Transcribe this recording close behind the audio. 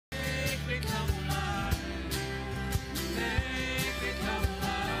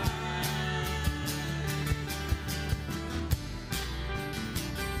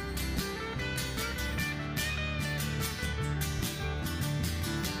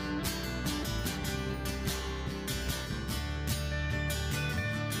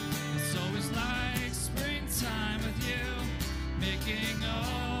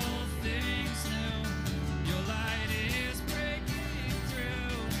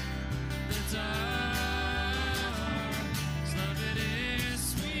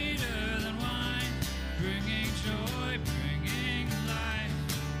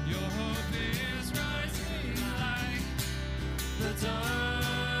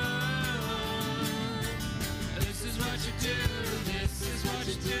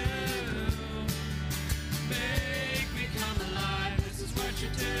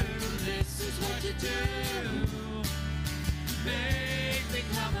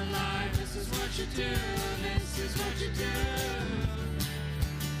you do, this is what you do.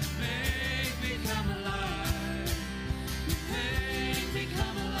 Make me come alive. Make me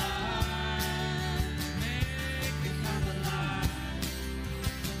come alive. Make me come alive.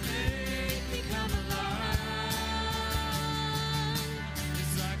 Make me come alive.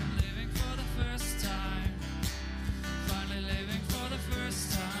 It's like I'm living for the first time. Finally living for the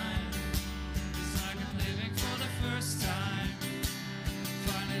first time. It's like I'm living for the first time.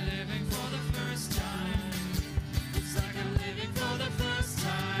 Finally living for the first time. It's like I'm living for the first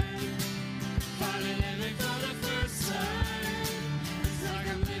time. Finally living for the first time. It's like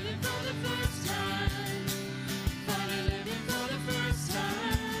I'm living for the first time. Finally living for the first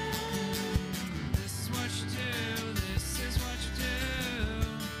time. This is what you do. This is what you do.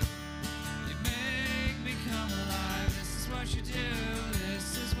 You make me come alive. This is what you do. This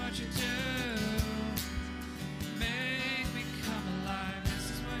is what you do. Make me come alive. This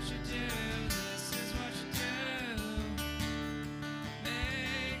is what you do. This is what you do.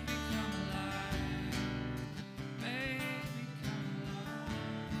 Make me come alive. Make me come alive.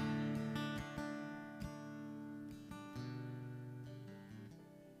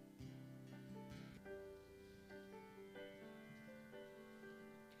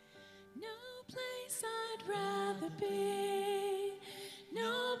 No place I'd rather be.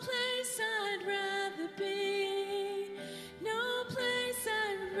 No place I'd rather be. No place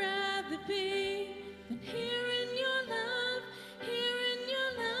I'd rather be than here in your love, here in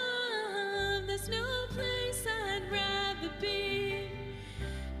your love. There's no place I'd rather be.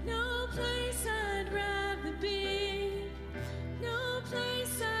 No place I'd rather be. No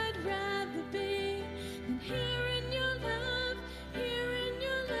place I'd rather be than here in your love, here in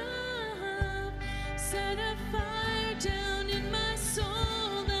your love. Set a fire down in my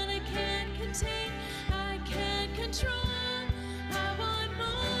soul that I can't contain, I can't control. I want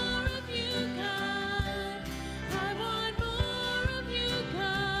more of you, God. I want more of you,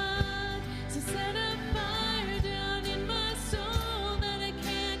 God. So set a fire down in my soul that I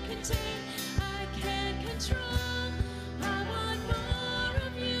can't contain, I can't control. I want more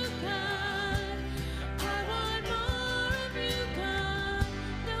of you, God. I want more of you, God.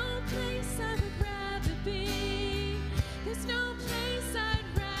 No place I would rather be. There's no place I'd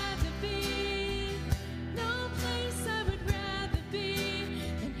rather be. No place I would rather be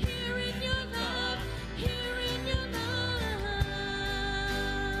than here in your love, here in your love.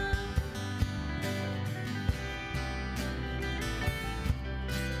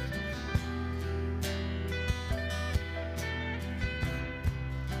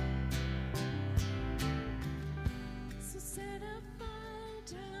 So set a fire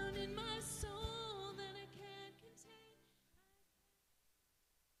down in my soul that I can't contain.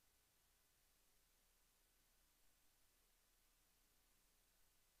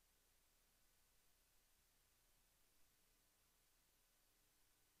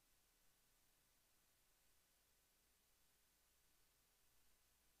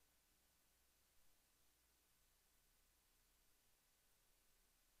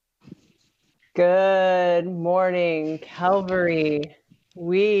 Good morning, Calvary.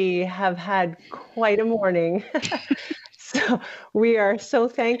 We have had quite a morning. So we are so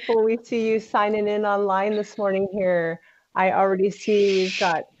thankful we see you signing in online this morning here. I already see we've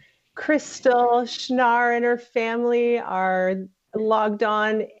got Crystal Schnar and her family are logged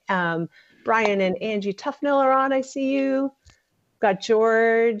on. Brian and Angie Tufnell are on. I see you. Got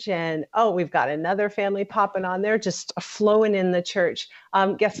George and we've got another family popping on there, just flowing in the church.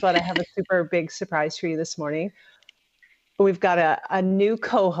 Guess what? I have a super big surprise for you this morning. We've got a new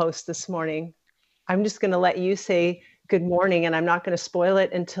co-host this morning. I'm just going to let you say good morning, and I'm not going to spoil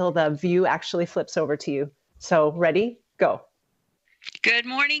it until the view actually flips over to you. So ready? Go. Good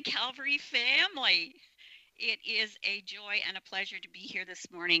morning, Calvary family. It is a joy and a pleasure to be here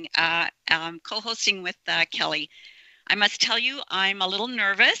this morning, co-hosting with Kelly. I must tell you, I'm a little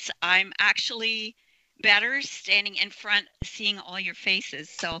nervous. I'm actually better standing in front, seeing all your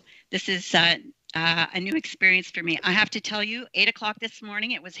faces. So this is a new experience for me. I have to tell you, 8 o'clock this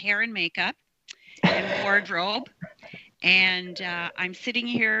morning, it was hair and makeup and wardrobe. And I'm sitting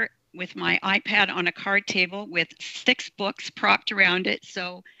here with my iPad on a card table with 6 books propped around it.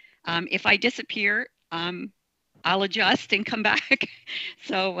 So if I disappear, I'll adjust and come back.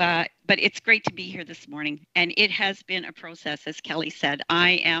 So, but it's great to be here this morning. And it has been a process, as Kelly said.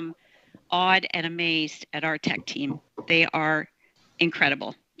 I am awed and amazed at our tech team. They are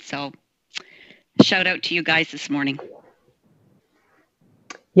incredible. So shout out to you guys this morning.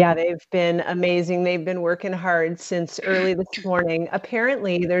 Yeah, they've been amazing. They've been working hard since early this morning.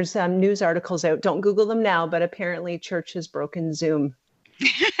 Apparently, there's news articles out. Don't Google them now, but apparently church has broken Zoom.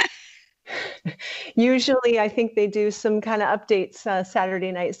 Usually, I think they do some kind of updates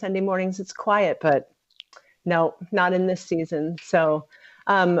Saturday night, Sunday mornings. It's quiet, but no, not in this season. So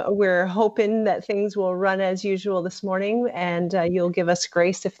we're hoping that things will run as usual this morning, and you'll give us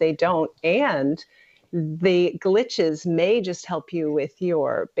grace if they don't. And the glitches may just help you with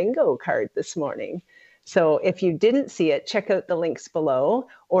your bingo card this morning. So if you didn't see it, check out the links below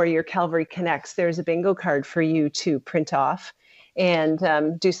or your Calvary Connects. There's a bingo card for you to print off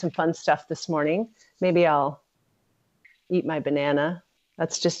and do some fun stuff this morning. Maybe I'll eat my banana.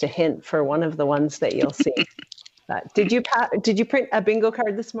 That's just a hint for one of the ones that you'll see. Did you print a bingo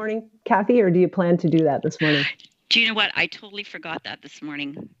card this morning, Kathy, or do you plan to do that this morning? Do you know what? I totally forgot that this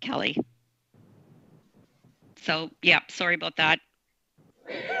morning, Kelly. So, yeah, sorry about that.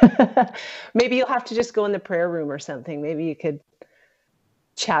 Maybe you'll have to just go in the prayer room or something. Maybe you could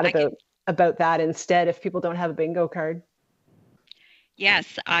chat about that instead if people don't have a bingo card.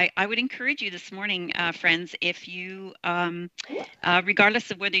 Yes, I would encourage you this morning, friends, if you, regardless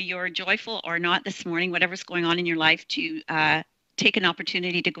of whether you're joyful or not this morning, whatever's going on in your life, to take an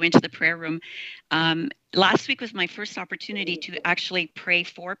opportunity to go into the prayer room. Last week was my first opportunity to actually pray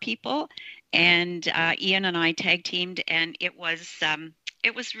for people, and Ian and I tag teamed, and it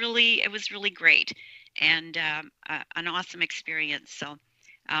was really great and an awesome experience. So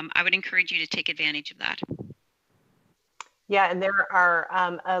I would encourage you to take advantage of that. Yeah, and there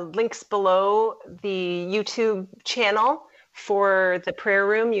are links below the YouTube channel for the prayer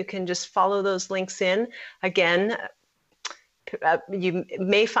room. You can just follow those links in. Again, you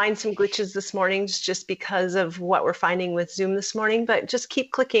may find some glitches this morning just because of what we're finding with Zoom this morning, but just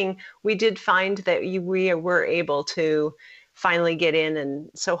keep clicking. We did find that we were able to finally get in, and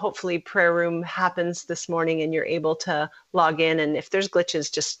so hopefully prayer room happens this morning and you're able to log in, and if there's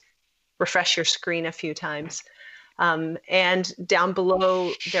glitches, just refresh your screen a few times. And down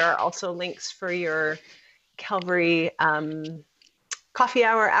below, there are also links for your Calvary coffee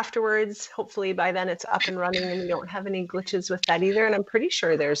hour afterwards. Hopefully by then it's up and running and we don't have any glitches with that either. And I'm pretty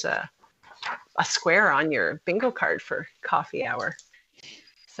sure there's a square on your bingo card for coffee hour.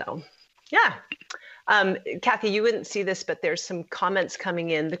 So, yeah. Kathy, you wouldn't see this, but there's some comments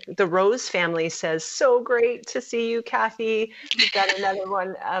coming in. The Rose family says, so great to see you, Kathy. We've got another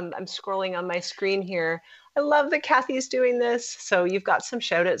one. I'm scrolling on my screen here. I love that Kathy's doing this. So you've got some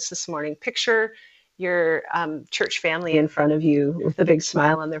shout outs this morning. Picture your church family in front of you with a big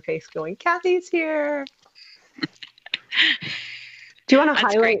smile on their face going, Kathy's here. Do you want to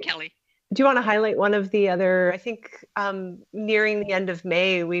highlight, great, Kelly. Do you want to highlight one of the other, I think nearing the end of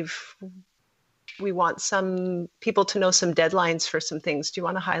May, we want some people to know some deadlines for some things. Do you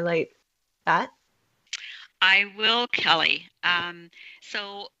want to highlight that? I will, Kelly.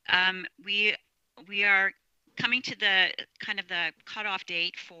 We are coming to the kind of the cutoff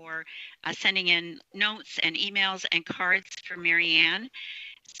date for sending in notes and emails and cards for Marianne.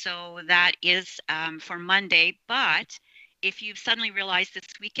 So that is for Monday. But if you've suddenly realized this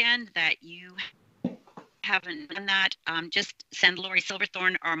weekend that you haven't done that, just send Lori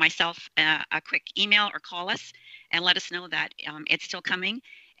Silverthorne or myself a quick email or call us and let us know that it's still coming.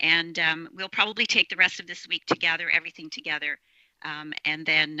 And we'll probably take the rest of this week to gather everything together. And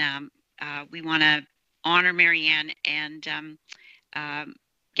then we want to honor Marianne and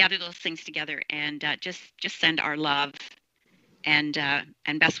gather those things together and just send our love and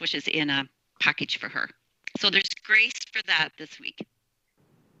best wishes in a package for her. So there's grace for that this week.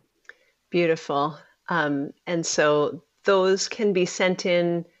 Beautiful. And so those can be sent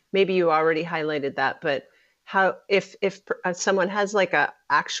in. Maybe you already highlighted that, but how, if someone has like a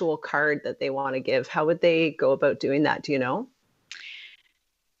actual card that they want to give, how would they go about doing that? Do you know?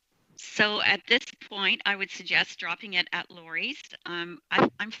 So at this point, I would suggest dropping it at Lori's. I'm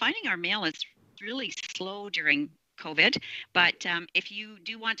finding our mail is really slow during COVID, but if you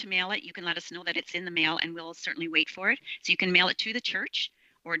do want to mail it, you can let us know that it's in the mail and we'll certainly wait for it. So you can mail it to the church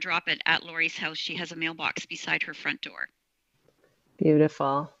or drop it at Lori's house. She has a mailbox beside her front door.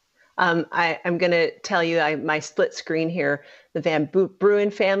 Beautiful. I'm going to tell you my split screen here. The Van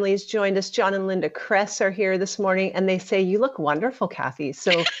Bruin family's joined us. John and Linda Kress are here this morning, and they say, you look wonderful, Kathy.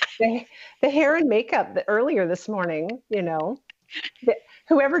 So the hair and makeup earlier this morning, you know,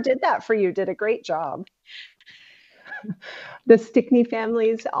 whoever did that for you did a great job. The Stickney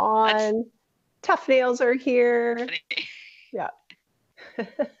family's on. Tough Nails are here. Yeah.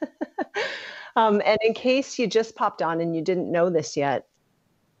 And in case you just popped on and you didn't know this yet,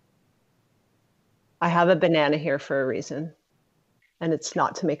 I have a banana here for a reason, and it's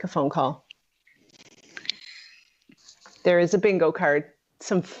not to make a phone call. There is a bingo card,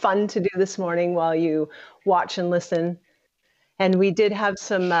 some fun to do this morning while you watch and listen. And we did have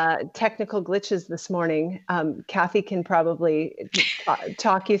some technical glitches this morning. Kathy can probably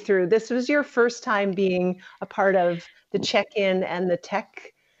talk you through. This was your first time being a part of the check-in and the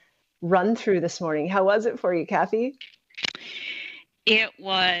tech run through this morning. How was it for you, Kathy? It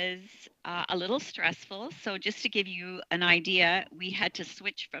was a little stressful. So just to give you an idea, we had to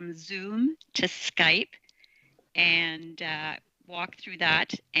switch from Zoom to Skype and walk through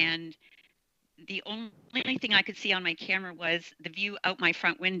that. And the only thing I could see on my camera was the view out my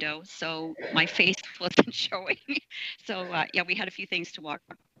front window. So my face wasn't showing. So yeah, we had a few things to walk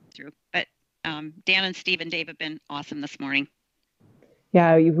through. But Dan and Steve and Dave have been awesome this morning.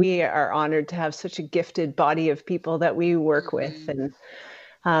 Yeah, we are honored to have such a gifted body of people that we work with. And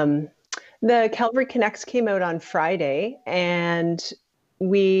the Calvary Connects came out on Friday, and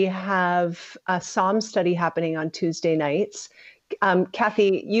we have a Psalm study happening on Tuesday nights.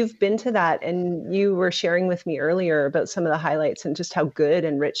 Kathy, you've been to that, and you were sharing with me earlier about some of the highlights and just how good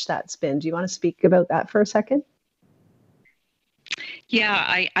and rich that's been. Do you want to speak about that for a second?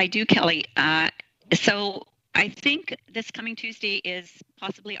 Yeah, I do, Kelly. So I think this coming Tuesday is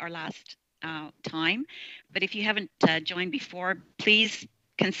possibly our last time, but if you haven't joined before, please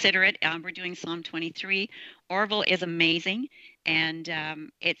consider it. We're doing Psalm 23. Orville is amazing, and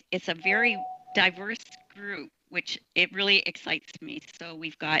it's a very diverse group, which it really excites me. So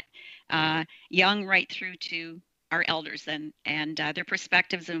we've got young right through to our elders, and their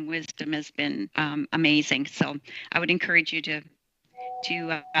perspectives and wisdom has been amazing. So I would encourage you to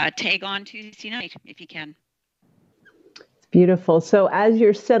tag on Tuesday night if you can. Beautiful. So as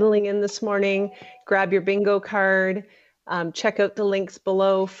you're settling in this morning, grab your bingo card, check out the links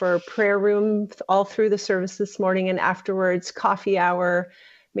below for prayer room all through the service this morning and afterwards, coffee hour.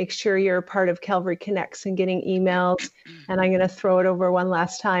 Make sure you're a part of Calvary Connects and getting emails. And I'm going to throw it over one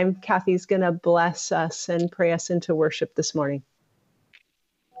last time. Kathy's going to bless us and pray us into worship this morning.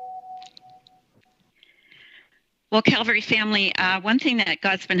 Well, Calvary family, one thing that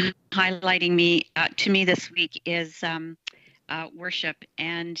God's been highlighting to me this week is worship,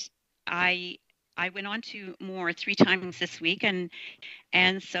 and I went on to more 3 times this week,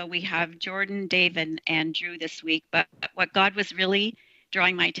 and so we have Jordan, David, and Drew this week. But what God was really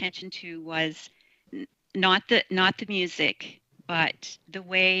drawing my attention to was not the music, but the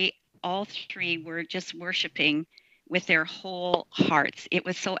way all 3 were just worshiping with their whole hearts. It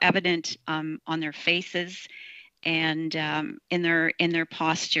was so evident on their faces and in their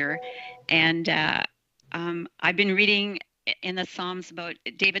posture. And I've been reading in the Psalms about,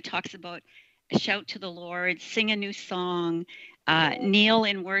 David talks about shout to the Lord, sing a new song, kneel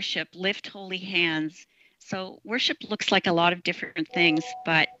in worship, lift holy hands. So worship looks like a lot of different things,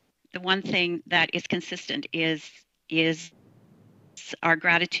 but the one thing that is consistent is our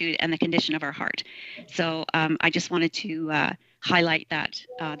gratitude and the condition of our heart. So I just wanted to highlight that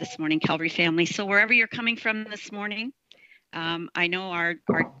this morning, Calvary family. So wherever you're coming from this morning, I know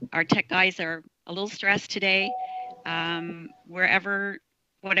our tech guys are a little stressed today.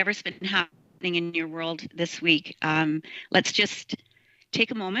 Whatever's been happening in your world this week, let's just take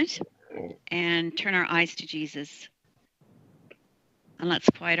a moment and turn our eyes to Jesus. And let's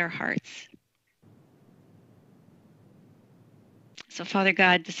quiet our hearts. So, Father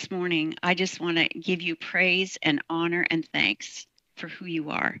God, this morning, I just want to give you praise and honor and thanks for who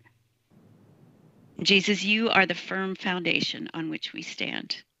you are. Jesus, you are the firm foundation on which we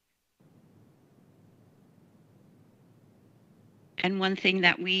stand. And one thing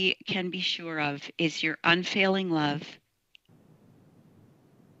that we can be sure of is your unfailing love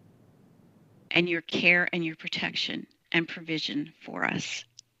and your care and your protection and provision for us.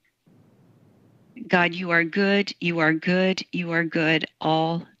 God, you are good, you are good, you are good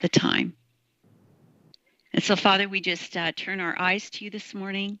all the time. And so, Father, we just turn our eyes to you this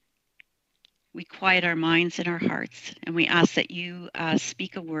morning. We quiet our minds and our hearts, and we ask that you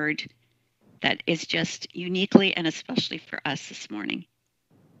speak a word that is just uniquely and especially for us this morning.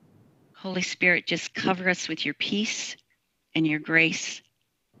 Holy Spirit, just cover us with your peace and your grace.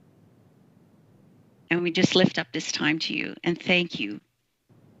 And we just lift up this time to you and thank you.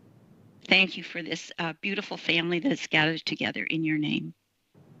 Thank you for this beautiful family that is gathered together in your name.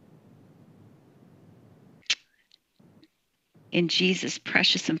 In Jesus'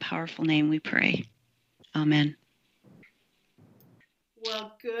 precious and powerful name we pray. Amen.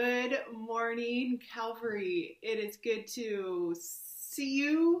 Well, good morning, Calvary. It is good to see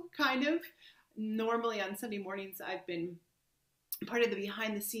you, kind of. Normally on Sunday mornings, I've been part of the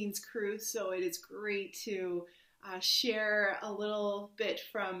behind the scenes crew, so it is great to share a little bit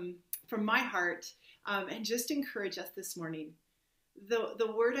from my heart and just encourage us this morning.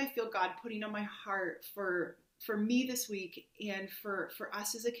 The word I feel God putting on my heart for for me this week and for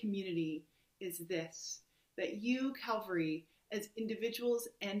us as a community is this, that you, Calvary, as individuals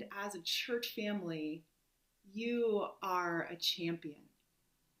and as a church family, you are a champion.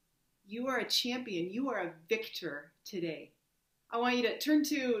 You are a champion. You are a victor today. I want you to turn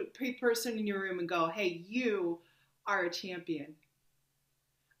to a person in your room and go, hey, you are a champion.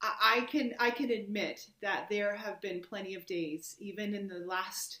 I can admit that there have been plenty of days, even in the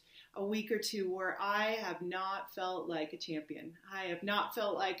last a week or two, where I have not felt like a champion. I have not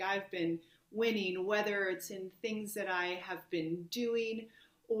felt like I've been winning, whether it's in things that I have been doing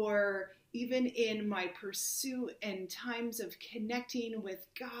or even in my pursuit and times of connecting with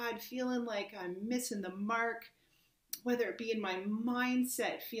God, feeling like I'm missing the mark, whether it be in my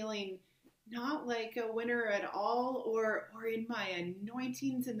mindset, feeling not like a winner at all, or in my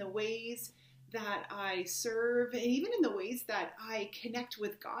anointings and the ways that I serve, and even in the ways that I connect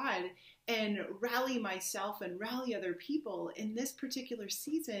with God and rally myself and rally other people. In this particular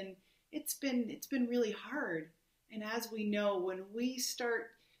season, it's been really hard. And as we know, when we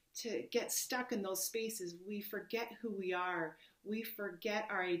start to get stuck in those spaces, we forget who we are, we forget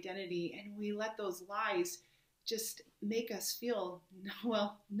our identity, and we let those lies just make us feel,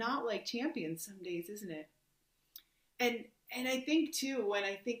 well, not like champions some days, isn't it? And I think too, when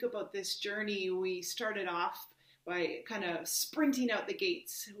I think about this journey, we started off by kind of sprinting out the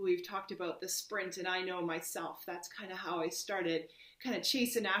gates. We've talked about the sprint, and I know myself, that's kind of how I started, kind of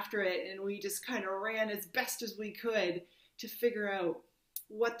chasing after it, and we just kind of ran as best as we could to figure out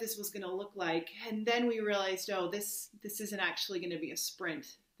what this was going to look like. And then we realized, oh, this isn't actually going to be a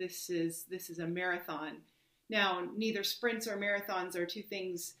sprint. This is a marathon. Now, neither sprints or marathons are two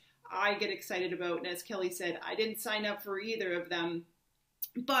things I get excited about. And as Kelly said, I didn't sign up for either of them.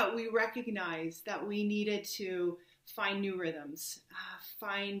 But we recognized that we needed to find new rhythms,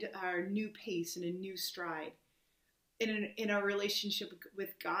 find our new pace and a new stride. In our relationship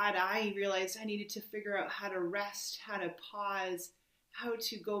with God, I realized I needed to figure out how to rest, how to pause, how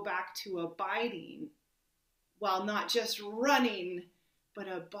to go back to abiding, while not just running, but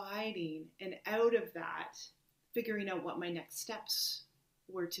abiding. And out of that, figuring out what my next steps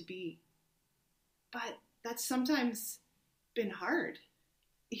were to be. But that's sometimes been hard,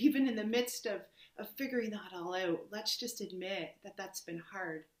 even in the midst of figuring that all out. Let's just admit that that's been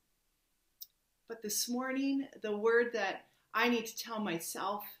hard. But this morning, the word that I need to tell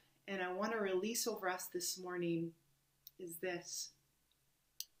myself and I want to release over us this morning is this: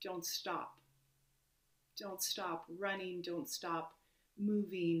 don't stop. Don't stop running. Don't stop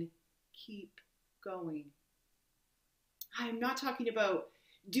moving. Keep going. I'm not talking about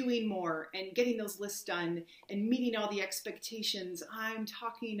doing more and getting those lists done and meeting all the expectations. I'm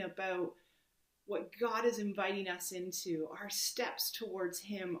talking about what God is inviting us into, our steps towards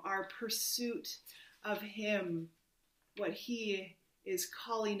Him, our pursuit of Him, what He is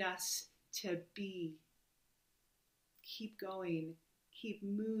calling us to be. Keep going, keep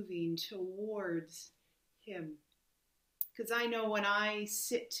moving towards Him. Because I know when I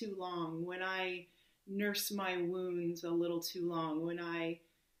sit too long, when I nurse my wounds a little too long, when I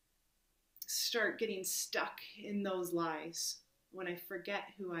start getting stuck in those lies, when I forget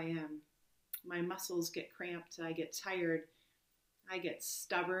who I am, my muscles get cramped, I get tired, I get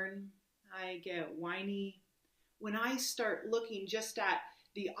stubborn, I get whiny. When I start looking just at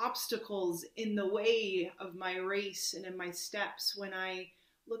the obstacles in the way of my race and in my steps, when I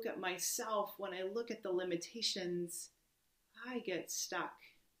look at myself, when I look at the limitations, I get stuck.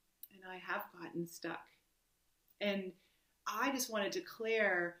 And I have gotten stuck. And I just want to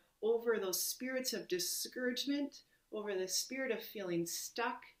declare over those spirits of discouragement, over the spirit of feeling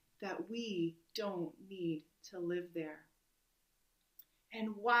stuck, that we don't need to live there.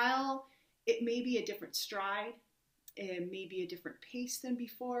 And while it may be a different stride, it may be a different pace than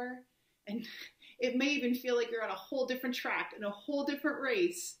before, and it may even feel like you're on a whole different track in a whole different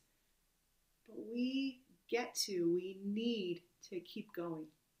race, but we need to keep going.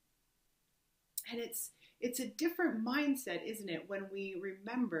 And it's a different mindset, isn't it, when we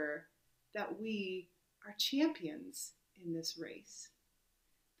remember that we are champions in this race,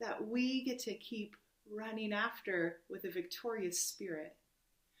 that we get to keep running after with a victorious spirit.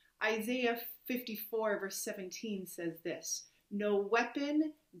 Isaiah 54 verse 17 says this: "No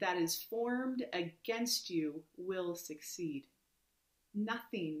weapon that is formed against you will succeed."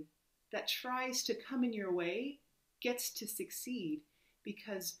 Nothing that tries to come in your way gets to succeed,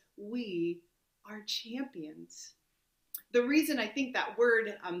 because we are champions. The reason I think that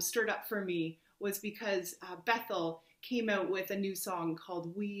word stirred up for me was because Bethel came out with a new song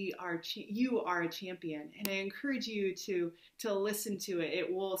called You Are a Champion. And I encourage you to listen to it.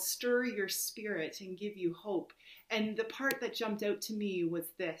 It will stir your spirit and give you hope. And the part that jumped out to me was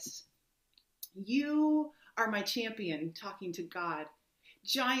this: you are my champion, talking to God.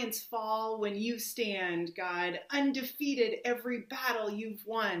 Giants fall when you stand, God, undefeated every battle you've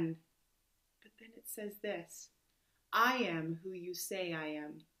won. But then it says this: I am who you say I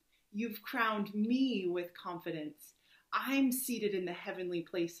am. You've crowned me with confidence. I'm seated in the heavenly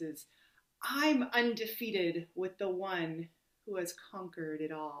places. I'm undefeated with the one who has conquered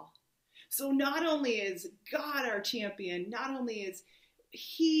it all. So not only is God our champion, not only is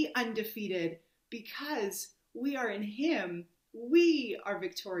he undefeated, because we are in him, we are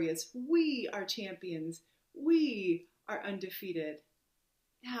victorious. We are champions. We are undefeated.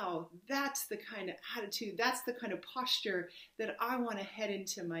 Now, that's the kind of attitude, that's the kind of posture that I want to head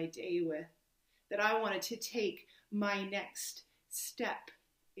into my day with, that I wanted to take my next step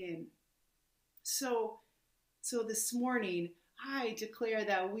in. So this morning, I declare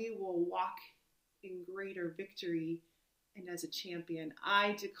that we will walk in greater victory and as a champion.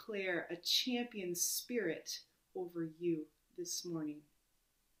 I declare a champion spirit over you this morning.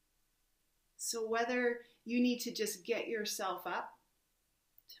 So whether you need to just get yourself up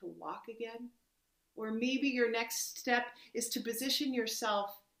to walk again, or maybe your next step is to position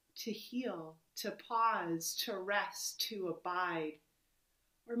yourself to heal, to pause, to rest, to abide.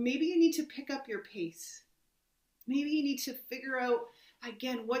 Or maybe you need to pick up your pace. Maybe you need to figure out,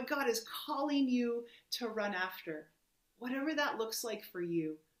 again, what God is calling you to run after. Whatever that looks like for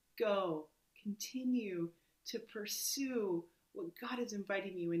you, go, continue to pursue what God is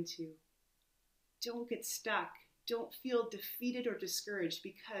inviting you into. Don't get stuck. Don't feel defeated or discouraged,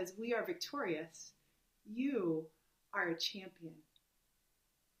 because we are victorious. You are a champion.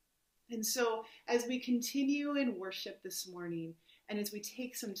 And so as we continue in worship this morning, and as we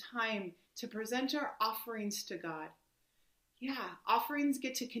take some time to present our offerings to God, offerings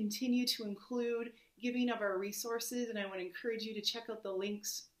get to continue to include giving of our resources, and I want to encourage you to check out the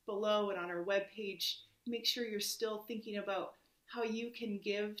links below and on our webpage. Make sure you're still thinking about how you can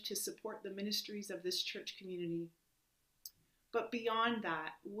give to support the ministries of this church community. But beyond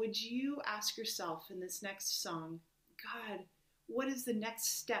that, would you ask yourself in this next song, God, what is the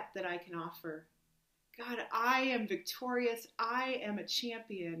next step that I can offer? God, I am victorious. I am a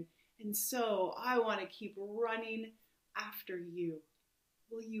champion. And so I want to keep running after you.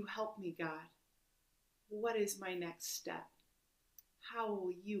 Will you help me, God? What is my next step? How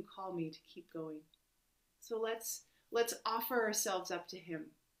will you call me to keep going? So let's offer ourselves up to him.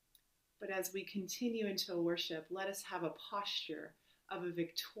 But as we continue into worship, let us have a posture of a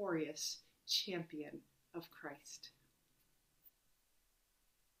victorious champion of Christ.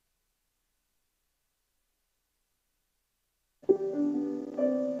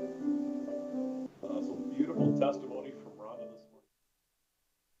 Some beautiful testimony from Rhonda this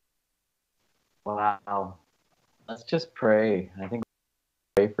morning. Wow. Let's just pray. I think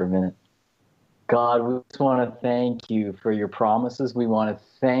we'll pray for a minute. God, we just want to thank you for your promises. We want to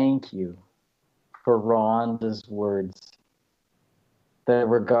thank you for Rhonda's words, that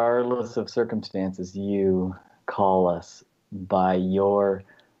regardless of circumstances, you call us by your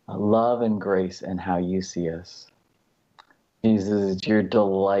love and grace and how you see us. Jesus, it's your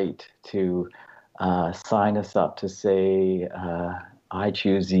delight to sign us up, to say, I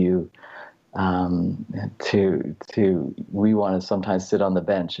choose you. We want to sometimes sit on the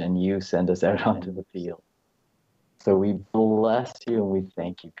bench and you send us out onto the field. So we bless you and we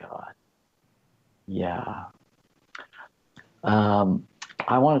thank you, God. Yeah.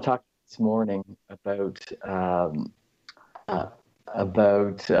 I want to talk this morning about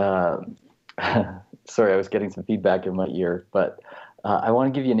sorry, I was getting some feedback in my ear, but I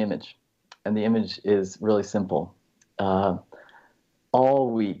want to give you an image, and the image is really simple.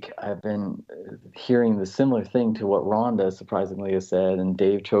 All week I've been hearing the similar thing to what Rhonda surprisingly has said, and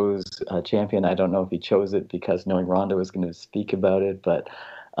Dave chose champion. I don't know if he chose it because knowing Rhonda was going to speak about it, but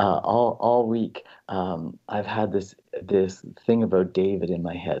all week I've had this thing about David in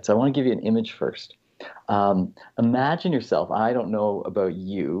my head. So I want to give you an image first. Imagine yourself, I don't know about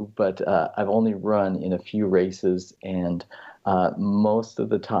you, but I've only run in a few races, and most of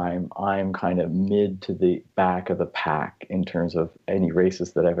the time I'm kind of mid to the back of the pack in terms of any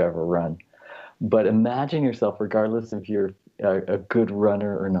races that I've ever run. But imagine yourself, regardless if you're a good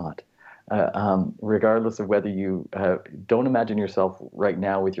runner or not, regardless of whether you don't imagine yourself right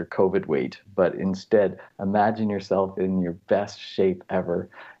now with your COVID weight, but instead imagine yourself in your best shape ever,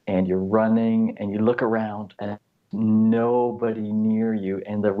 and you're running and you look around and nobody near you,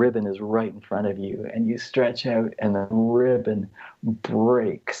 and the ribbon is right in front of you, and you stretch out and the ribbon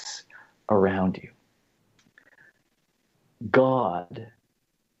breaks around you. God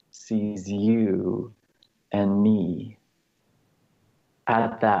sees you and me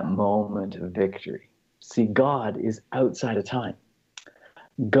at that moment of victory. See, God is outside of time.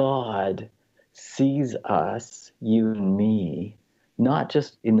 God sees us, you and me, not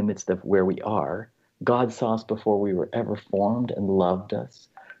just in the midst of where we are. God saw us before we were ever formed and loved us.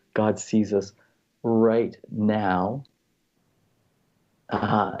 God sees us right now.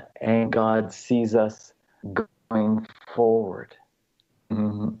 And God sees us going forward.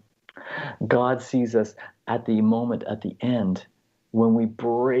 Mm-hmm. God sees us at the moment, at the end, when we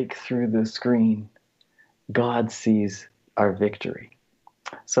break through the screen. God sees our victory.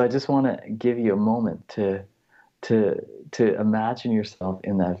 So I just want to give you a moment to imagine yourself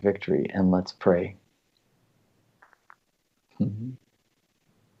in that victory, and let's pray. Mm-hmm.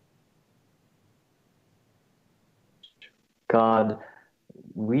 God,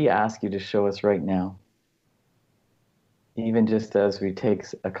 we ask you to show us right now, even just as we take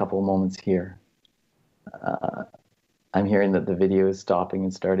a couple moments here. I'm hearing that the video is stopping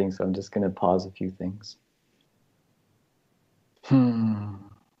and starting, so I'm just going to pause a few things.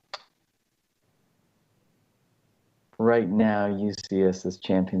 Right now, you see us as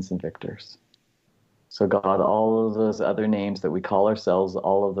champions and victors. So God, all of those other names that we call ourselves,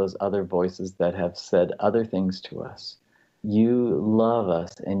 all of those other voices that have said other things to us, you love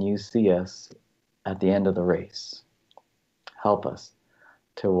us and you see us at the end of the race. Help us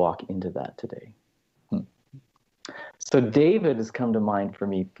to walk into that today. So David has come to mind for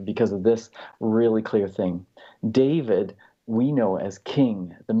me because of this really clear thing. David, we know as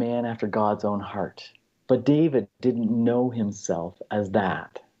king, the man after God's own heart. But David didn't know himself as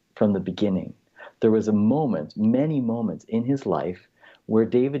that from the beginning. There was a moment, many moments in his life where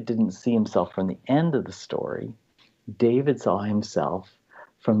David didn't see himself from the end of the story. David saw himself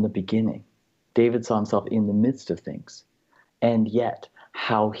from the beginning. David saw himself in the midst of things. And yet,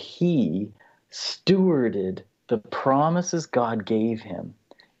 how he stewarded the promises God gave him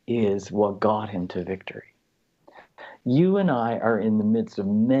is what got him to victory. You and I are in the midst of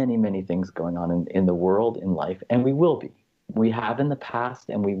many, many things going on in the world, in life, and we will be. We have in the past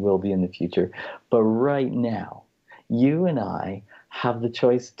and we will be in the future. But right now, you and I have the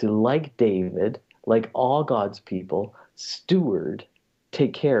choice to, like David, like all God's people, steward,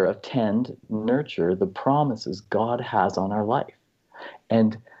 take care of, tend, nurture the promises God has on our life.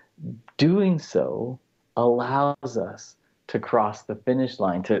 And doing so allows us to cross the finish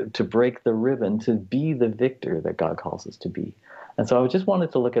line, to break the ribbon, to be the victor that God calls us to be. And so I just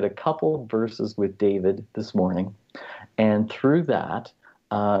wanted to look at a couple verses with David this morning, and through that,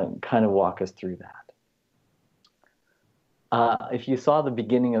 kind of walk us through that. If you saw the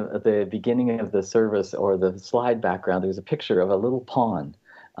beginning of the service or the slide background, there's a picture of a little pawn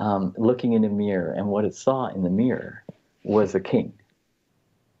looking in a mirror, and what it saw in the mirror was a king.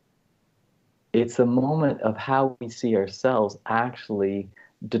 It's a moment of how we see ourselves actually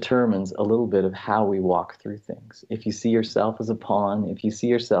determines a little bit of how we walk through things. If you see yourself as a pawn, if you see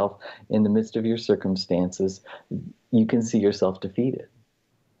yourself in the midst of your circumstances, you can see yourself defeated.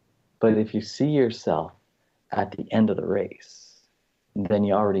 But if you see yourself at the end of the race, then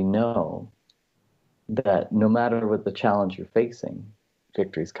you already know that no matter what the challenge you're facing,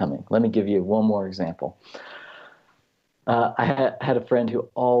 victory is coming. Let me give you one more example. I had a friend who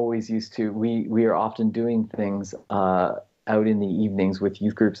always used to, we are often doing things out in the evenings with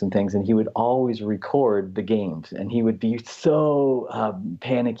youth groups and things, and he would always record the games, and he would be so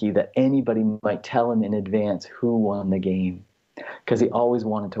panicky that anybody might tell him in advance who won the game, because he always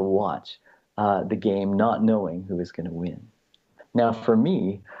wanted to watch the game not knowing who was going to win. Now for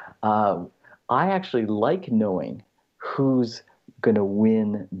me, I actually like knowing who's going to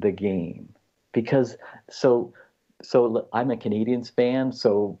win the game, because so I'm a Canadians fan,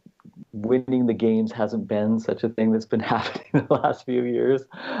 so winning the games hasn't been such a thing that's been happening in the last few years.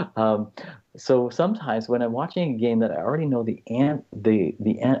 So sometimes when I'm watching a game that I already know the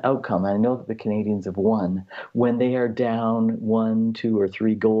outcome, I know that the Canadians have won, when they are down 1, 2, or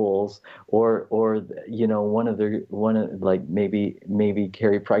 3 goals, or you know, like maybe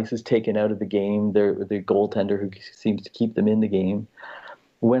Carey Price is taken out of the game, the goaltender who seems to keep them in the game.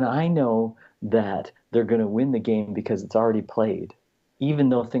 When I know that they're going to win the game because it's already played, even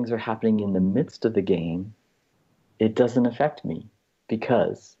though things are happening in the midst of the game, it doesn't affect me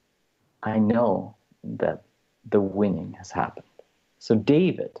because I know that the winning has happened. So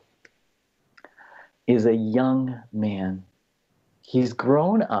David is a young man. He's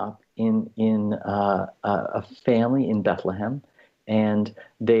grown up in a family in Bethlehem, and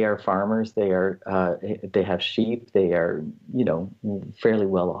they are farmers. They have sheep. They are, fairly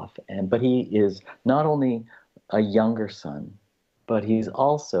well off. But he is not only a younger son, but he's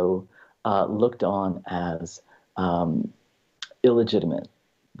also looked on as illegitimate.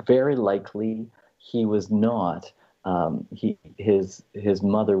 Very likely, he was not. His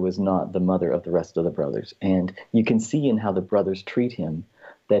mother was not the mother of the rest of the brothers, and you can see in how the brothers treat him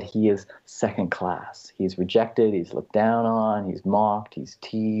that he is second class. He's rejected. He's looked down on. He's mocked. He's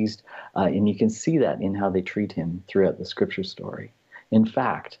teased, and you can see that in how they treat him throughout the scripture story. In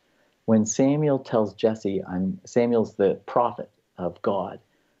fact, when Samuel tells Jesse, Samuel's the prophet of God,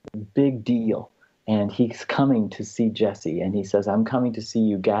 big deal. And he's coming to see Jesse, and he says, I'm coming to see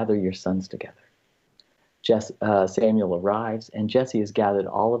you gather your sons together. Samuel arrives, and Jesse has gathered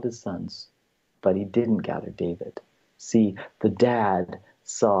all of his sons, but he didn't gather David. See, the dad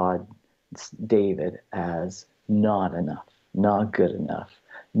saw David as not enough, not good enough,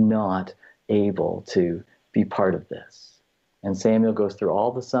 not able to be part of this. And Samuel goes through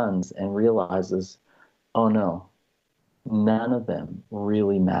all the sons and realizes, oh no, none of them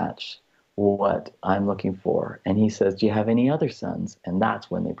really match what I'm looking for. And he says, do you have any other sons? And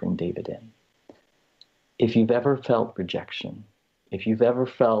that's when they bring David in. If you've ever felt rejection, if you've ever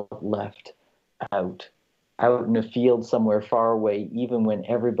felt left out in a field somewhere far away, even when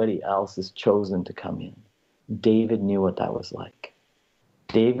everybody else is chosen to come in, David knew what that was like.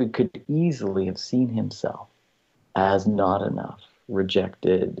 David could easily have seen himself as not enough,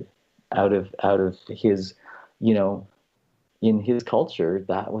 rejected, out of his, in his culture,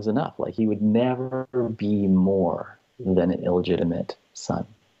 that was enough. Like, he would never be more than an illegitimate son.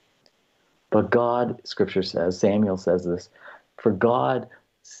 But God, Scripture says, Samuel says this, for God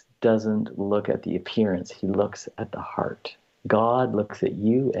doesn't look at the appearance, he looks at the heart. God looks at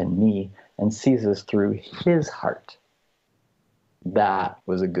you and me and sees us through his heart. That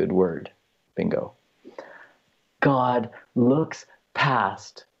was a good word. Bingo. God looks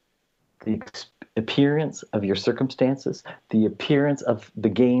past the appearance of your circumstances, the appearance of the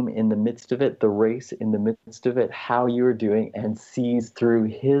game in the midst of it, the race in the midst of it, how you're doing, and sees through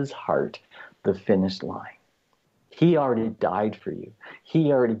his heart the finished line. He already died for you.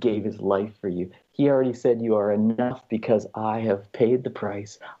 He already gave his life for you. He already said you are enough because I have paid the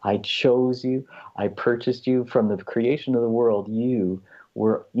price. I chose you. I purchased you from the creation of the world. You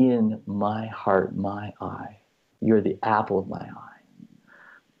were in my heart, my eye. You're the apple of my eye.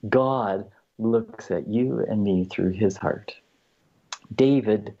 God looks at you and me through his heart.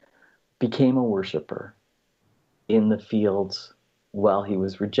 David became a worshiper in the fields. While he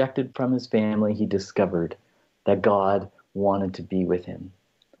was rejected from his family, he discovered that God wanted to be with him,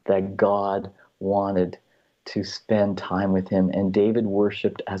 that God wanted to spend time with him, and David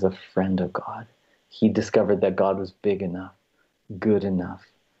worshiped as a friend of God. He discovered that God was big enough, good enough,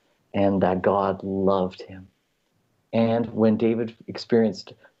 and that God loved him. And when David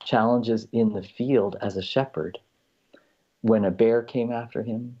experienced challenges in the field as a shepherd, when a bear came after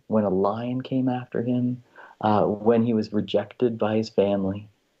him, when a lion came after him, when he was rejected by his family,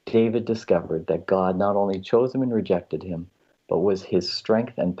 David discovered that God not only chose him and rejected him, but was his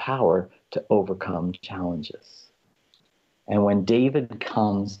strength and power to overcome challenges. And when David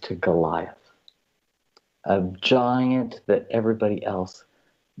comes to Goliath, a giant that everybody else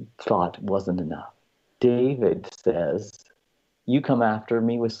thought wasn't enough, David says, you come after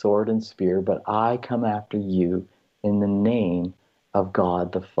me with sword and spear, but I come after you in the name of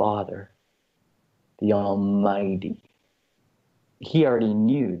God the Father, the Almighty. He already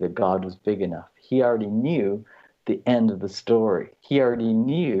knew that God was big enough. He already knew the end of the story. He already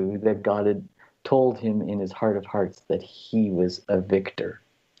knew that God had told him in his heart of hearts that he was a victor.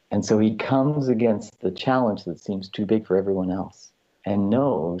 And so he comes against the challenge that seems too big for everyone else and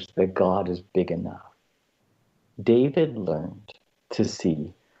knows that God is big enough. David learned to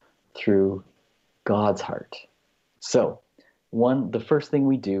see through God's heart. So, the first thing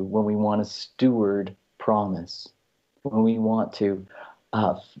we do when we want to steward promise, when we want to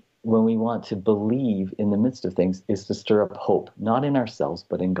believe in the midst of things, is to stir up hope, not in ourselves,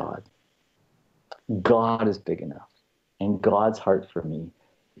 but in God. God is big enough, and God's heart for me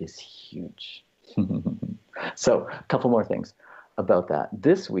is huge. So, a couple more things about that.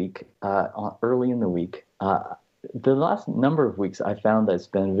 This week, early in the week, the last number of weeks, I found that it's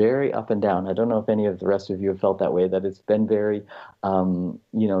been very up and down. I don't know if any of the rest of you have felt that way, that it's been very,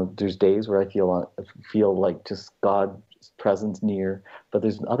 there's days where I feel like just God's presence near, but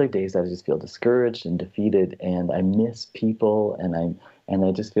there's other days that I just feel discouraged and defeated, and I miss people, and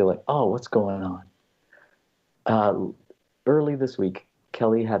I just feel like, oh, what's going on? Early this week,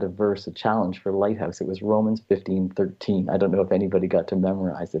 Kelly had a verse, a challenge for Lighthouse. It was Romans 15:13. I don't know if anybody got to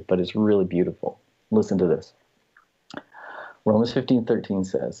memorize it, but it's really beautiful. Listen to this. Romans 15:13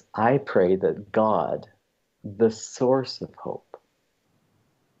 says, I pray that God, the source of hope,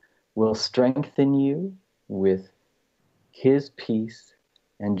 will strengthen you with his peace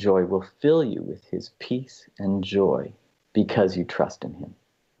and joy, will fill you with his peace and joy because you trust in him.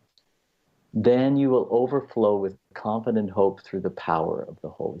 Then you will overflow with confident hope through the power of the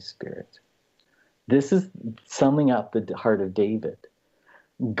Holy Spirit. This is summing up the heart of David.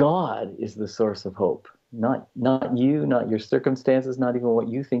 God is the source of hope, not you, not your circumstances, not even what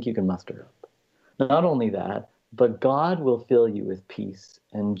you think you can muster up. Not only that, but God will fill you with peace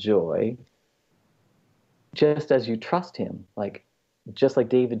and joy just as you trust him. Just like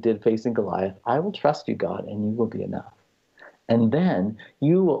David did facing Goliath, I will trust you, God, and you will be enough. And then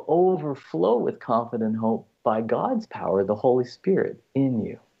you will overflow with confident hope by God's power, the Holy Spirit in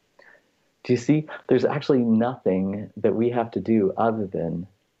you. Do you see? There's actually nothing that we have to do other than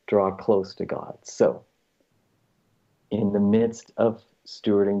draw close to God. So, in the midst of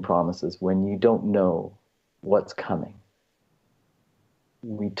stewarding promises, when you don't know what's coming,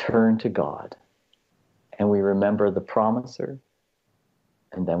 we turn to God and we remember the promiser,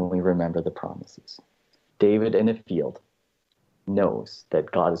 and then we remember the promises. David in a field knows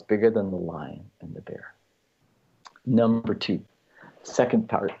that God is bigger than the lion and the bear. Number 2, second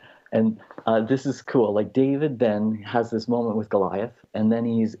part, and this is cool. Like David then has this moment with Goliath, and then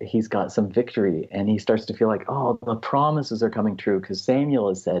he's got some victory, and he starts to feel like, oh, the promises are coming true, because Samuel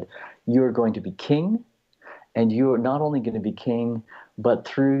has said, you are going to be king, and you are not only going to be king, but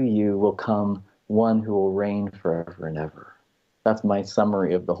through you will come one who will reign forever and ever. That's my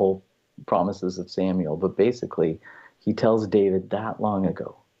summary of the whole promises of Samuel. But basically, he tells David that long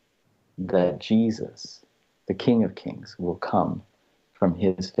ago that Jesus, the King of Kings, will come from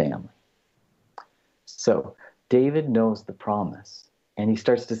his family. So David knows the promise, and he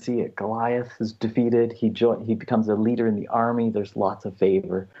starts to see it. Goliath is defeated. He becomes a leader in the army. There's lots of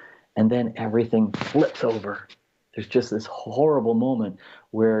favor. And then everything flips over. There's just this horrible moment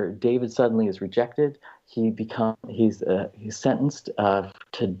where David suddenly is rejected. He's sentenced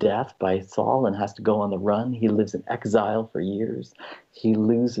to death by Saul and has to go on the run. He lives in exile for years. He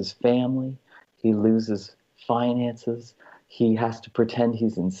loses family. He loses finances. He has to pretend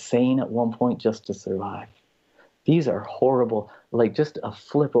he's insane at one point just to survive. These are horrible, like just a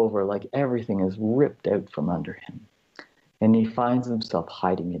flip over, like everything is ripped out from under him. And he finds himself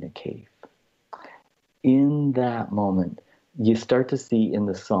hiding in a cave. In that moment, you start to see in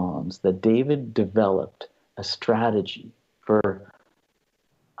the Psalms that David developed a strategy for,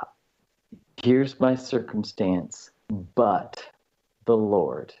 here's my circumstance, but the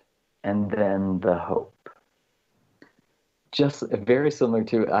Lord, and then the hope. Just very similar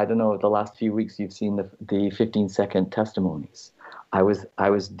to, I don't know, the last few weeks you've seen the 15-second testimonies. I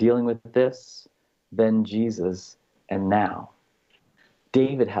was dealing with this, then Jesus, and now.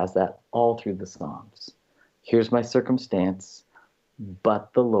 David has that all through the Psalms. Here's my circumstance,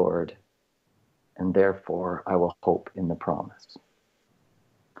 but the Lord, and therefore I will hope in the promise.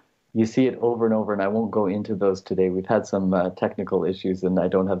 You see it over and over, and I won't go into those today. We've had some technical issues, and I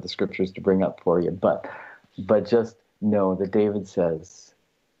don't have the scriptures to bring up for you. But just know that David says,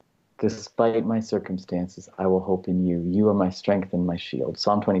 despite my circumstances, I will hope in you. You are my strength and my shield.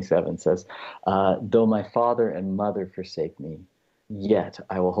 Psalm 27 says, though my father and mother forsake me, yet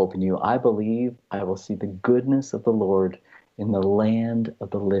I will hope in you. I believe I will see the goodness of the Lord in the land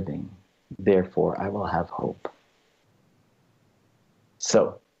of the living. Therefore, I will have hope.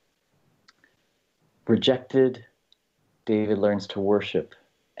 So, rejected, David learns to worship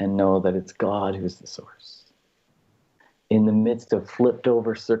and know that it's God who's the source. In the midst of flipped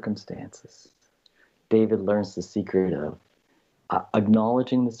over circumstances, David learns the secret of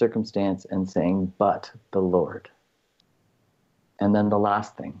acknowledging the circumstance and saying, but the Lord. And then the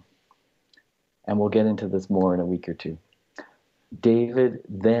last thing, and we'll get into this more in a week or two, David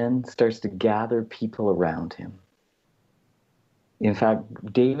then starts to gather people around him. In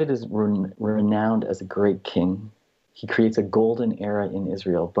fact, David is renowned as a great king. He creates a golden era in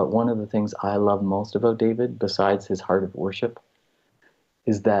Israel. But one of the things I love most about David, besides his heart of worship,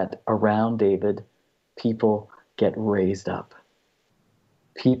 is that around David, people get raised up.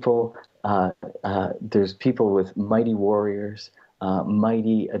 There's people with mighty warriors,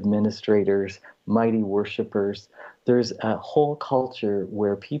 mighty administrators, mighty worshipers. There's a whole culture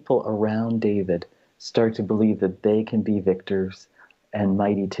where people around David start to believe that they can be victors and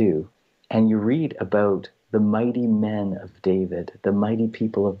mighty too. And you read about the mighty men of David, the mighty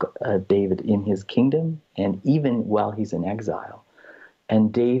people of David in his kingdom, and even while he's in exile.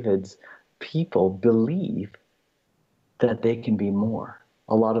 And David's people believe that they can be more.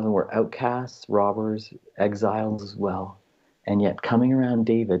 A lot of them were outcasts, robbers, exiles as well. And yet coming around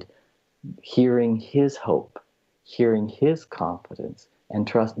David, hearing his hope, hearing his confidence,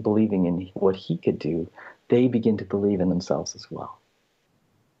 and believing in what he could do, they begin to believe in themselves as well.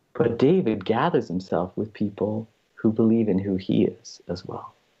 But David gathers himself with people who believe in who he is as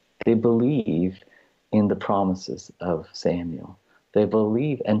well. They believe in the promises of Samuel. They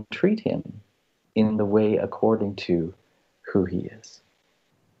believe and treat him in the way according to who he is.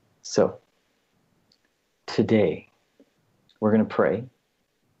 So, today, we're going to pray.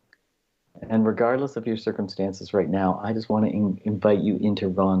 And regardless of your circumstances right now, I just want to invite you into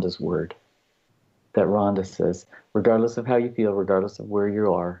Rhonda's word. That Rhonda says, regardless of how you feel, regardless of where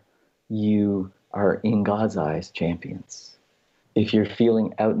you are in God's eyes champions. If you're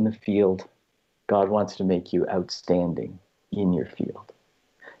feeling out in the field, God wants to make you outstanding in your field.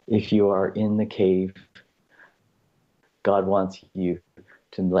 If you are in the cave, God wants you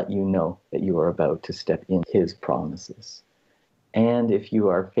to let you know that you are about to step in his promises. And if you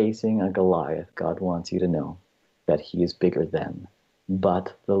are facing a Goliath, God wants you to know that he is bigger than,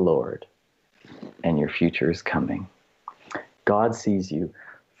 but the Lord, and your future is coming. God sees you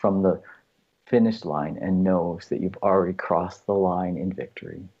from the finish line and knows that you've already crossed the line in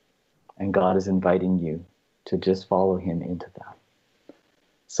victory. And God is inviting you to just follow him into that.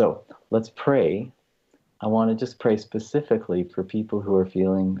 So let's pray. I want to just pray specifically for people who are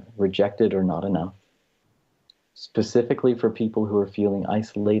feeling rejected or not enough. Specifically for people who are feeling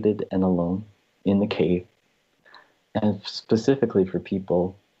isolated and alone in the cave. And specifically for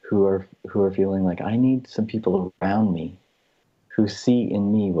people who are feeling like, I need some people around me who see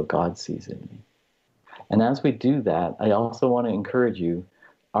in me what God sees in me. And as we do that, I also want to encourage you,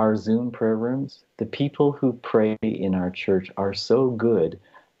 our Zoom prayer rooms, the people who pray in our church are so good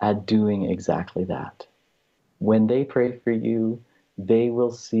at doing exactly that. When they pray for you, they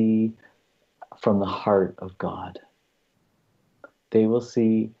will see from the heart of God. They will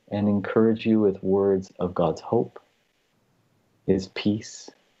see and encourage you with words of God's hope, his peace,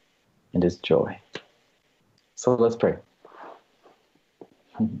 and his joy. So let's pray.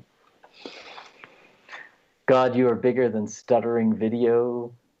 God, you are bigger than stuttering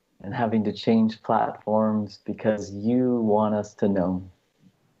video and having to change platforms, because you want us to know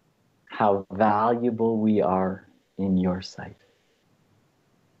how valuable we are in your sight.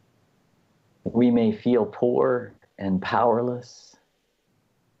 We may feel poor and powerless.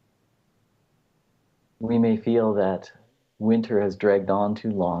 We may feel that winter has dragged on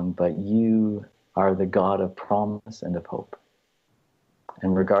too long, but you are the God of promise and of hope.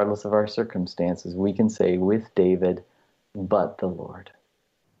 And regardless of our circumstances, we can say with David, but the Lord.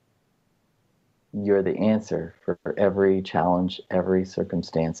 You're the answer for every challenge, every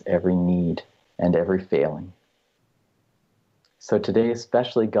circumstance, every need, and every failing. So today,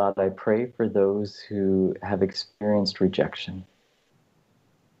 especially, God, I pray for those who have experienced rejection,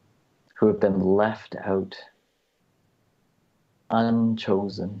 who have been left out,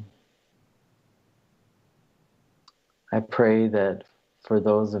 unchosen. I pray that for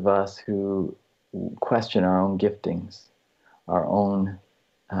those of us who question our own giftings, our own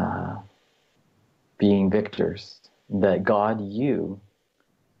being victors, that God, you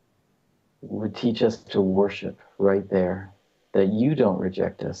would teach us to worship right there, that you don't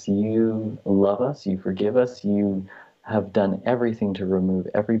reject us. You love us, you forgive us, you have done everything to remove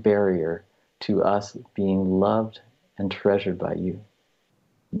every barrier to us being loved and treasured by you.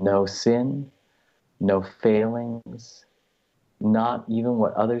 No sin, no failings, not even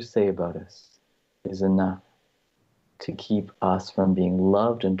what others say about us is enough to keep us from being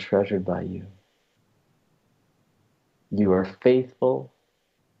loved and treasured by you. You are faithful,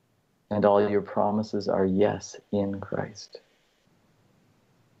 and all your promises are yes in Christ.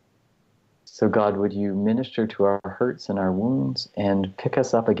 So God, would you minister to our hurts and our wounds and pick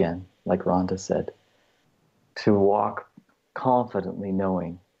us up again, like Rhonda said, to walk confidently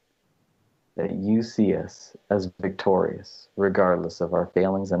knowing that you see us as victorious, regardless of our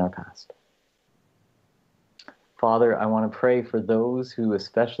failings and our past. Father, I want to pray for those who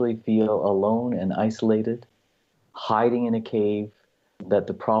especially feel alone and isolated, hiding in a cave, that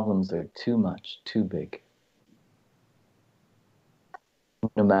the problems are too much, too big.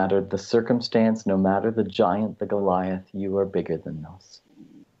 No matter the circumstance, no matter the giant, the Goliath, you are bigger than those.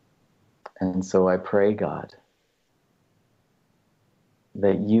 And so I pray, God,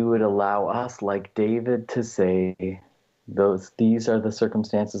 that you would allow us, like David, to say, these are the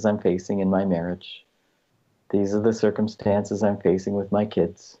circumstances I'm facing in my marriage. These are the circumstances I'm facing with my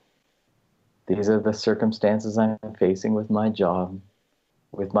kids. These are the circumstances I'm facing with my job.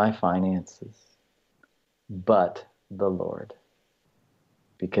 with my finances, but the Lord.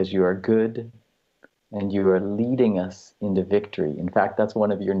 Because you are good and you are leading us into victory. In fact, that's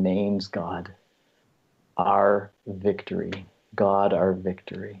one of your names, God. Our victory. God, our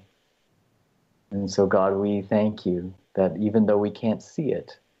victory. And so, God, we thank you that even though we can't see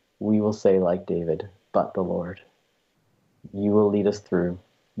it, we will say like David, but the Lord. You will lead us through.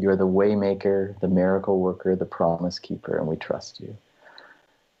 You're the way maker, the miracle worker, the promise keeper, and we trust you.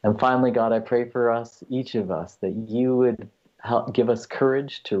 And finally, God, I pray for us, each of us, that you would help give us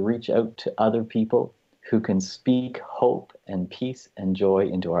courage to reach out to other people who can speak hope and peace and joy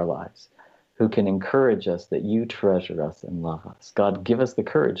into our lives, who can encourage us that you treasure us and love us. God, give us the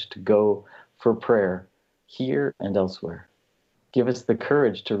courage to go for prayer here and elsewhere. Give us the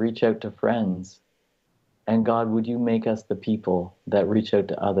courage to reach out to friends. And God, would you make us the people that reach out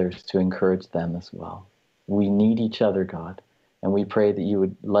to others to encourage them as well? We need each other, God. And we pray that you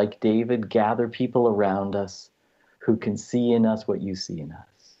would, like David, gather people around us who can see in us what you see in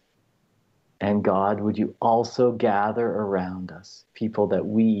us. And God, would you also gather around us people that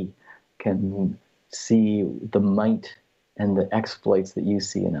we can see the might and the exploits that you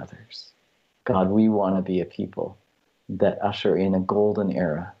see in others. God, we want to be a people that usher in a golden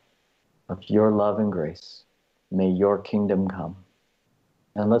era of your love and grace. May your kingdom come.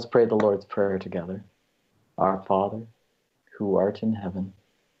 And let's pray the Lord's Prayer together. Our Father, who art in heaven,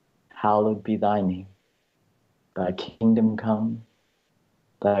 hallowed be thy name. Thy kingdom come,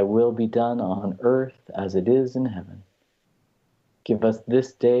 thy will be done on earth as it is in heaven. Give us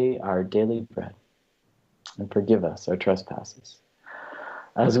this day our daily bread, and forgive us our trespasses,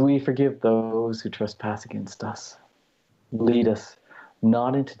 as we forgive those who trespass against us. Lead us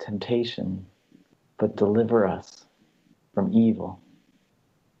not into temptation, but deliver us from evil.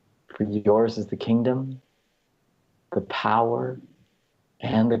 For yours is the kingdom, the power,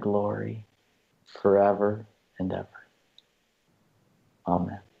 and the glory, forever and ever.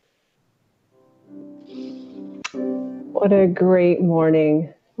 Amen. What a great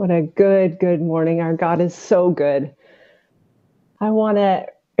morning. What a good morning. Our God is so good. I want to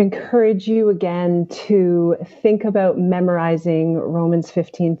encourage you again to think about memorizing Romans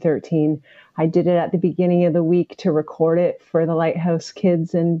 15:13. I did it at the beginning of the week to record it for the Lighthouse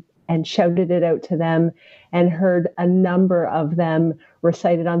kids and shouted it out to them, and heard a number of them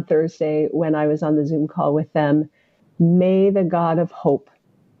recited on Thursday when I was on the Zoom call with them. May the God of hope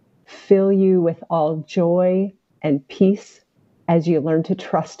fill you with all joy and peace as you learn to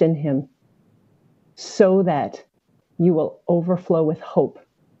trust in him, so that you will overflow with hope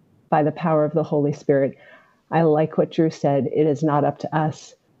by the power of the Holy Spirit. I like what Drew said. It is not up to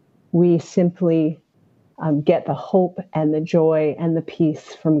us. We simply get the hope and the joy and the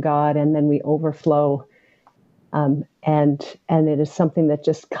peace from God, and then we overflow. And it is something that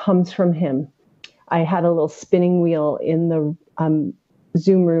just comes from him. I had a little spinning wheel in the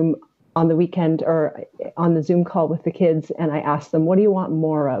Zoom room on the weekend, or on the Zoom call with the kids, and I asked them, what do you want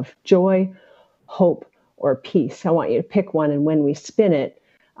more of? Joy, hope, or peace? I want you to pick one, and when we spin it,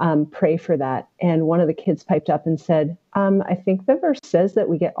 pray for that. And one of the kids piped up and said, I think the verse says that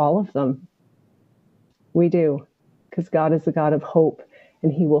we get all of them. We do, because God is the God of hope,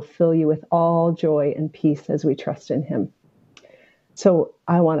 and he will fill you with all joy and peace as we trust in him. So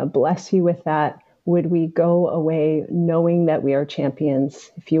I want to bless you with that. Would we go away knowing that we are champions?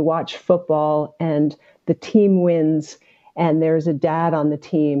 If you watch football and the team wins and there's a dad on the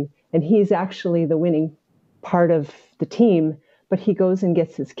team and he's actually the winning part of the team, but he goes and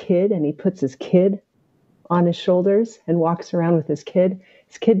gets his kid and he puts his kid on his shoulders and walks around with his kid.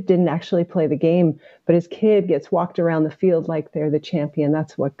 His kid didn't actually play the game, but his kid gets walked around the field like they're the champion.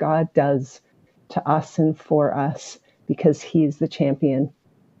 That's what God does to us and for us, because he's the champion.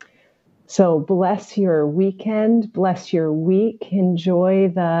 So bless your weekend, bless your week.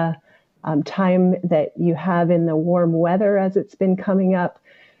 Enjoy the time that you have in the warm weather as it's been coming up.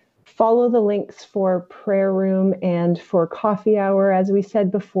 Follow the links for prayer room and for coffee hour. As we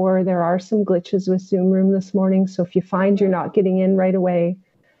said before, there are some glitches with Zoom room this morning. So if you find you're not getting in right away,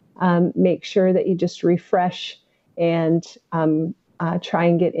 make sure that you just refresh and try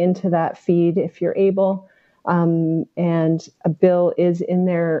and get into that feed if you're able. And a bill is in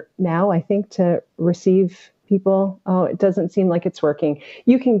there now, I think, to receive people. Oh, it doesn't seem like it's working.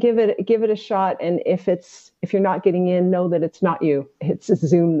 You can give it a shot. And if you're not getting in, know that it's not you. It's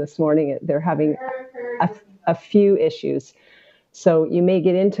Zoom this morning. They're having a few issues. So you may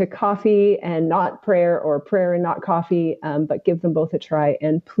get into coffee and not prayer, or prayer and not coffee, but give them both a try.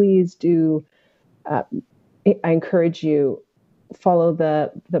 And please do, I encourage you, follow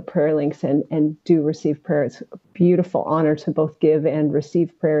the prayer links and do receive prayer. It's a beautiful honor to both give and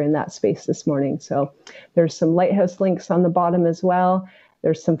receive prayer in that space this morning. So there's some Lighthouse links on the bottom as well.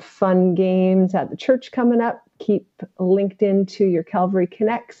 There's some fun games at the church coming up. Keep linked into your Calvary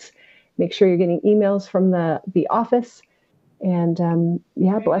Connects. Make sure you're getting emails from the office. And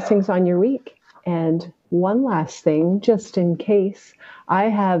blessings on your week. And one last thing, just in case, I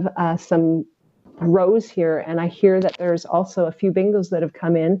have some rows here, and I hear that there's also a few bingos that have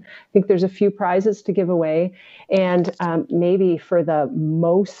come in. I think there's a few prizes to give away, and maybe for the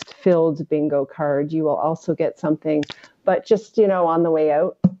most filled bingo card, you will also get something. But just, on the way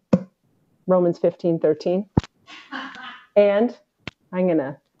out, Romans 15:13. And I'm going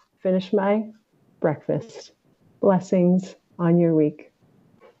to finish my breakfast. Blessings on your week.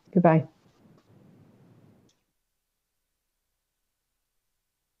 Goodbye.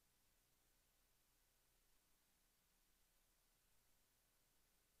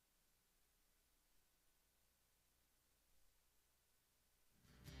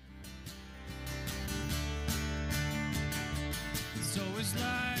 It's always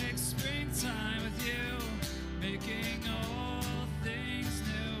like springtime with you, making all things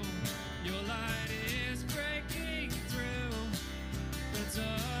new. Your light is breaking through the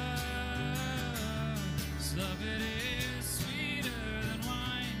darkness. Love, it is sweeter than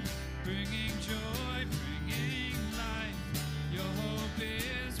wine, bringing joy, bringing life. Your hope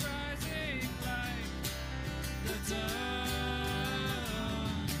is rising like the dawn.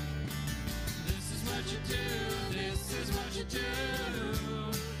 This is what you do, this is what you do.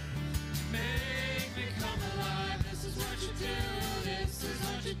 Make me come alive, this is what you do, this is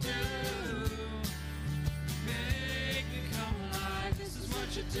what you do. Make me come alive, this is what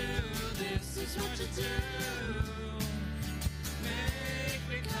you do, this is what you do. Make